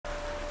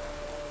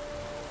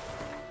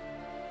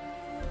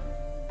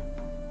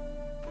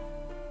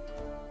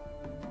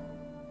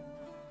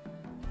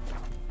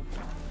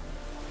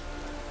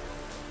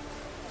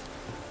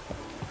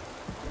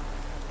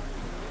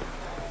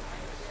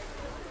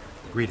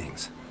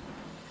Greetings.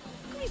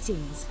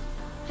 Greetings.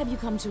 Have you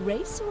come to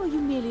race, or are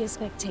you merely a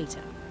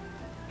spectator?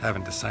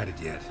 Haven't decided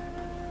yet.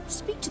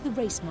 Speak to the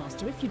race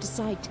master if you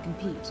decide to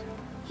compete.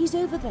 He's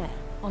over there,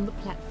 on the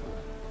platform.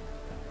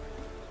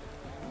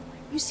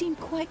 You seem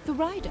quite the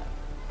rider,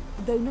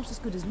 though not as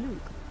good as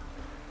Luke.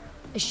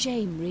 A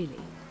shame, really.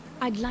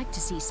 I'd like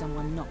to see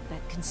someone knock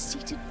that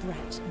conceited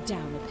brat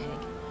down a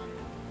peg.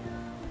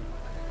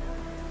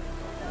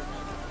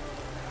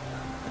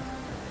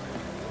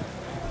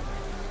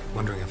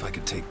 Wondering if I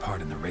could take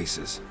part in the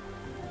races.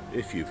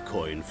 If you've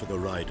coin for the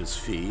rider's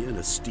fee and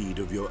a steed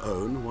of your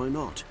own, why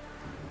not?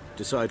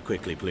 Decide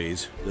quickly,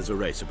 please. There's a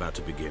race about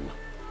to begin.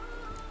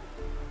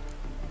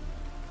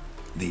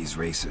 These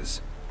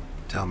races.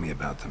 Tell me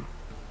about them.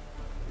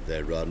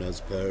 They're run as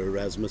per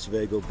Erasmus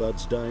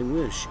Vegelbud's dying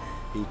wish.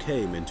 He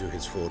came into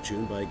his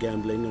fortune by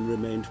gambling and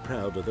remained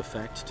proud of the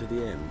fact to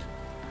the end.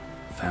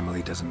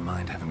 Family doesn't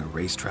mind having a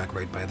racetrack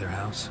right by their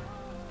house?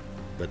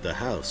 But the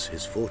house,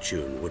 his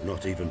fortune, would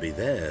not even be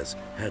theirs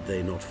had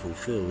they not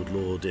fulfilled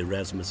Lord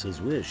Erasmus's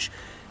wish.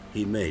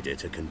 He made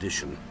it a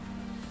condition.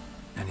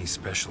 Any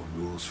special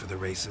rules for the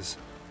races?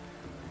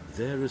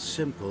 They're as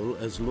simple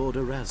as Lord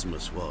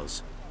Erasmus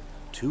was.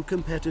 2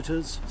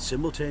 competitors,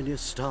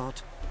 simultaneous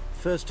start.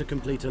 First to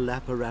complete a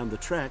lap around the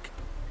track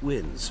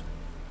wins.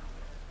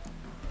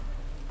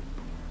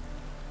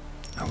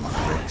 I want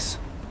a race.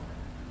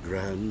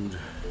 Grand.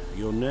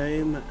 Your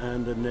name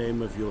and the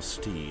name of your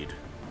steed.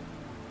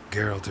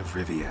 Geralt of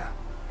Rivia,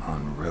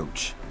 on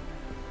Roach.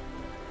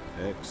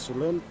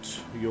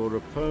 Excellent. Your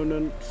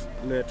opponent,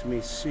 let me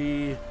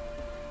see.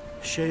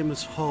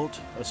 Seamus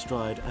Holt,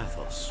 astride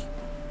Athos.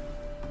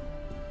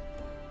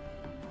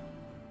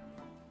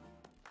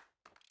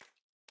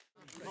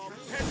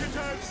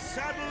 Competitors,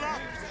 saddle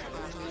up!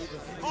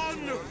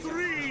 On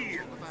 3!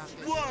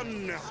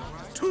 1,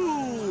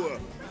 2,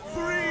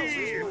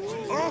 3!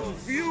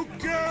 Off you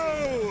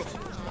go!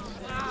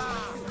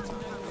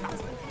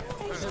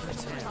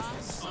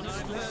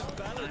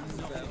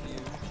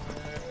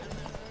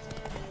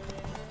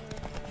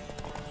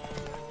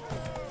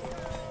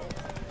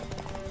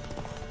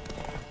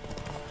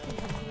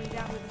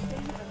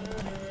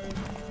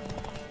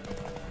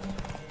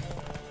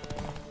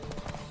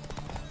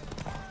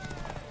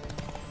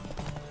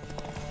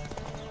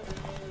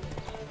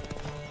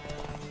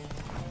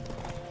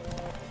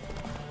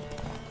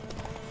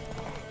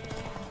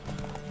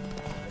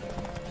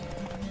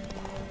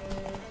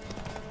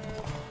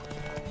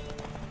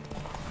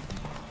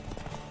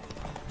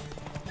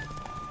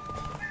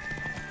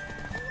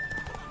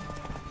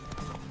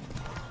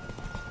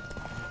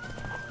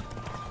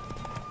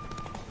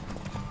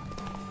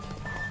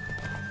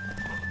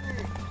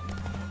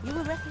 You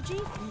a refugee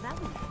from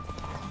Vegelbud?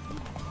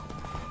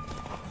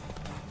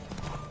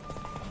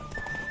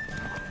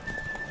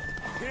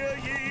 Hear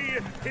ye,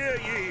 hear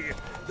ye!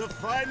 The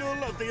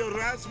final of the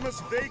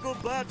Erasmus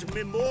Vegelbud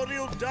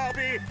Memorial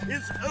Derby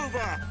is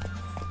over!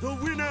 The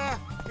winner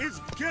is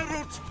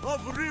Geralt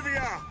of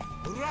Rivia,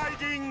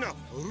 riding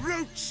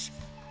Roach!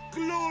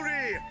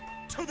 Glory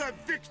to the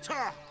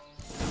victor!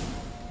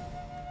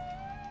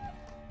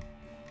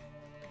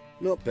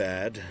 Not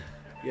bad,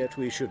 yet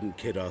we shouldn't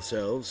kid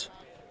ourselves.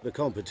 The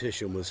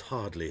competition was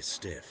hardly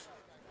stiff.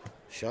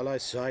 Shall I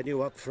sign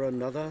you up for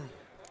another?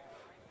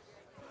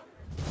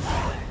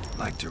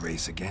 Like to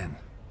race again.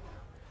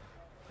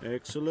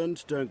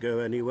 Excellent, don't go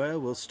anywhere,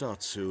 we'll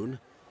start soon.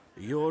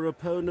 Your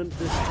opponent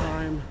this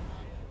time,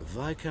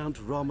 Viscount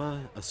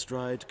Roma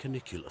astride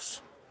Caniculus.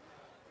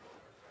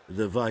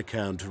 The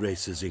Viscount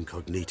races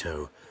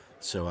incognito,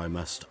 so I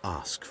must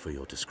ask for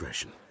your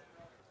discretion.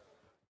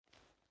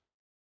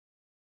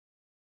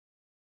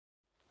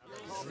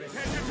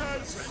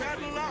 Competitors,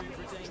 saddle up!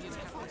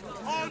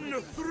 On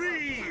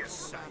 3!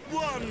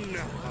 1,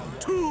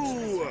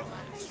 2,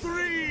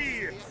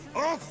 3!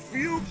 Off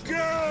you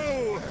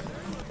go!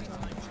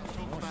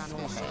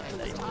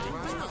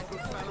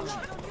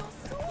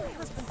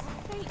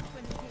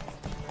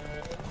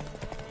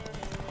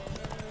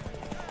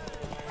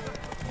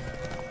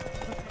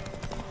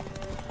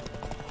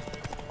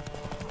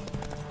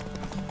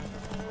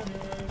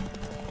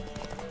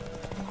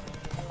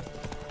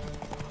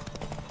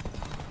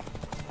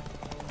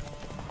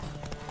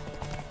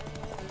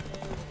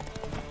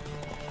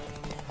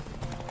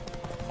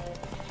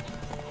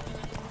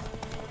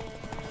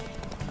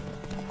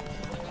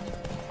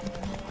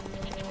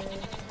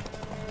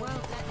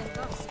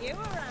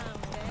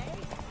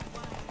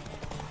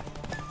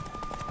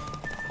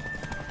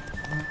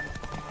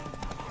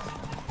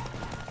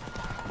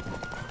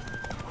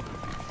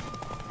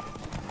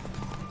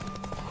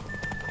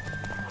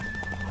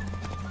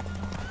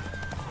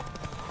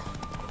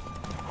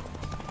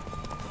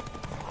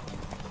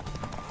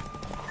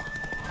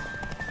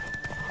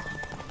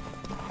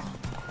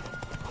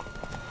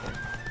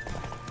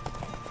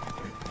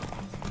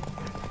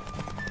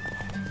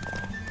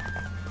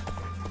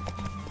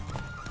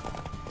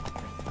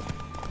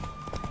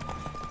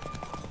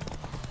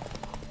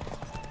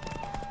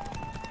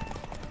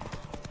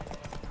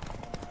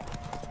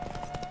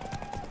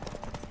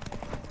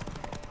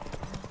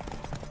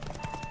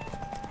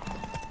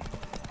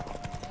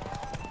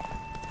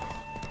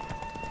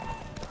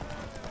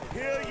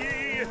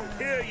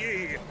 hear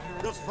ye!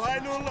 The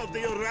final of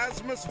the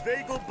Erasmus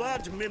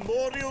Vegelbud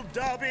Memorial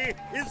Derby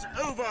is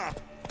over!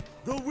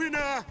 The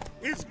winner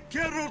is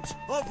Geralt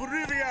of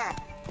Rivia,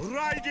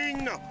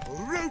 riding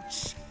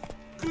Roach!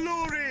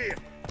 Glory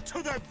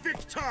to the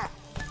victor!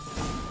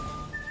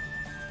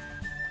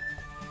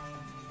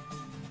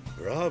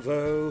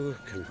 Bravo!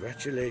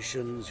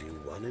 Congratulations,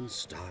 you won in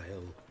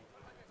style.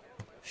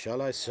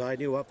 Shall I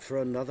sign you up for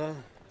another?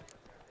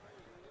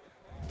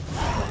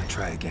 I want to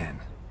try again.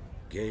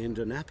 Gained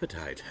an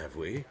appetite, have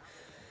we?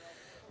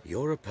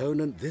 Your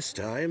opponent this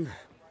time,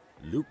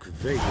 Luke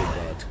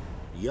Vegelbud,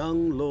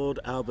 young Lord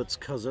Albert's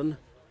cousin,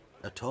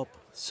 atop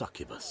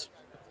succubus.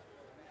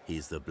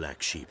 He's the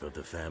black sheep of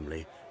the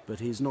family, but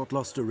he's not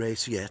lost a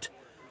race yet,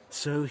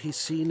 so he's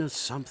seen as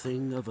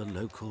something of a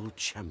local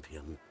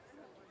champion.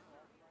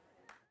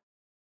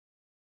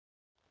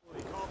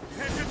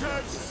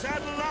 Competitors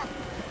saddle up!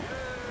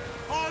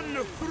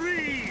 On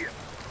 3!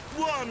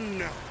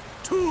 1,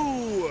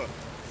 2,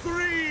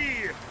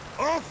 3!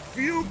 Off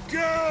you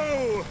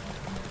go!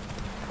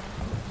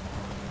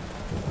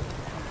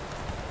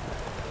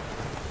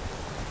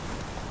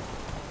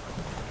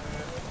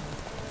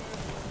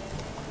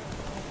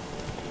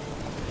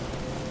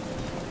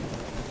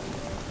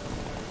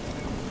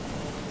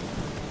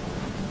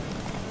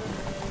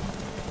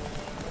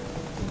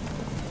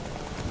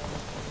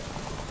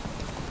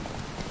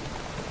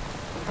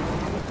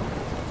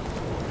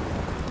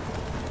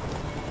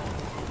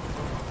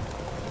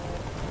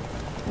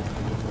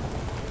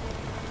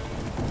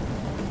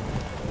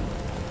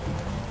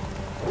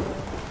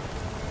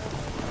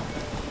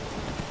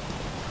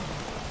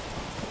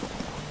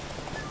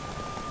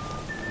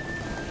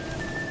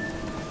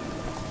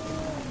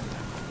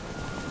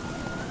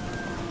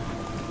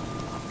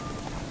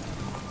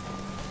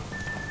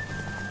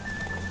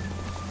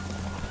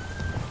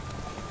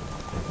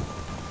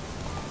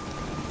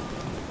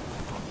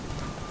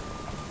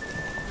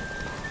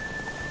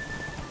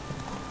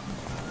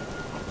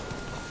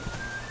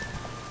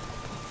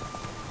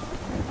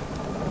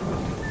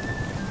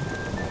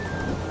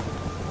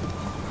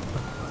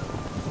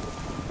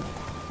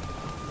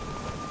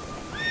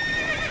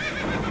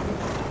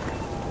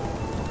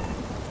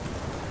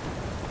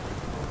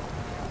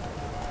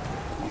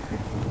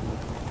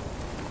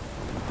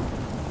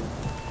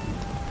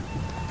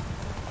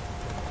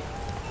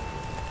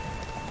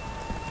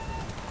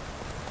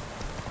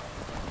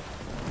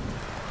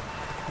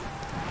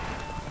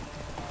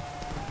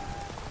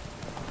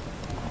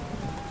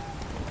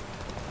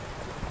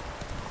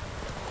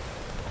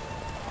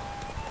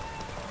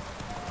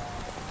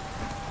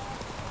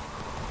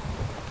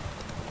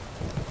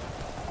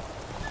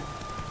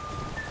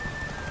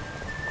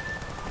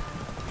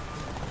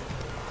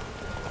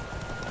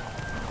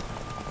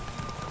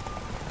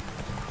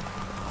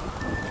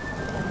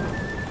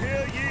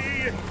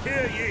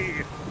 Hear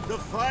ye! The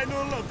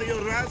final of the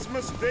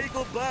Erasmus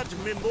Vegelbud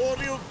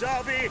Memorial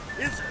Derby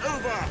is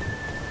over!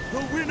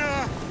 The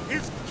winner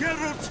is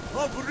Geralt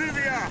of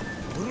Rivia,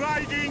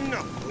 riding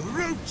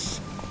Roach!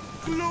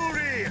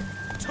 Glory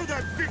to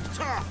the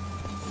victor!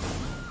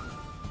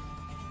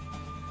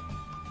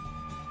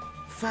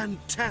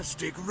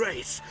 Fantastic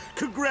race!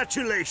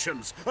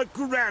 Congratulations! A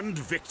grand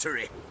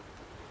victory!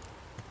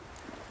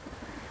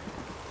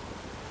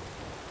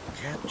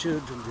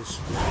 Captured and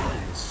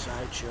displayed in the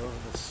sideshow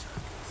of the circus.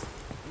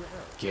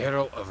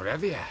 Geralt of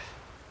Rivia.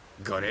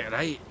 Got it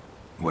right.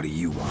 What do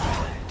you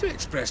want? To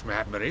express my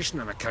admiration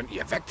on account of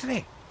your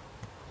victory.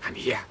 And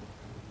here,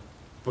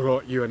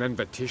 brought you an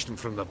invitation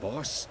from the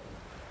boss.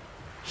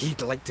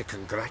 He'd like to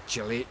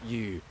congratulate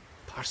you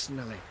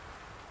personally.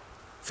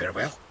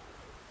 Farewell.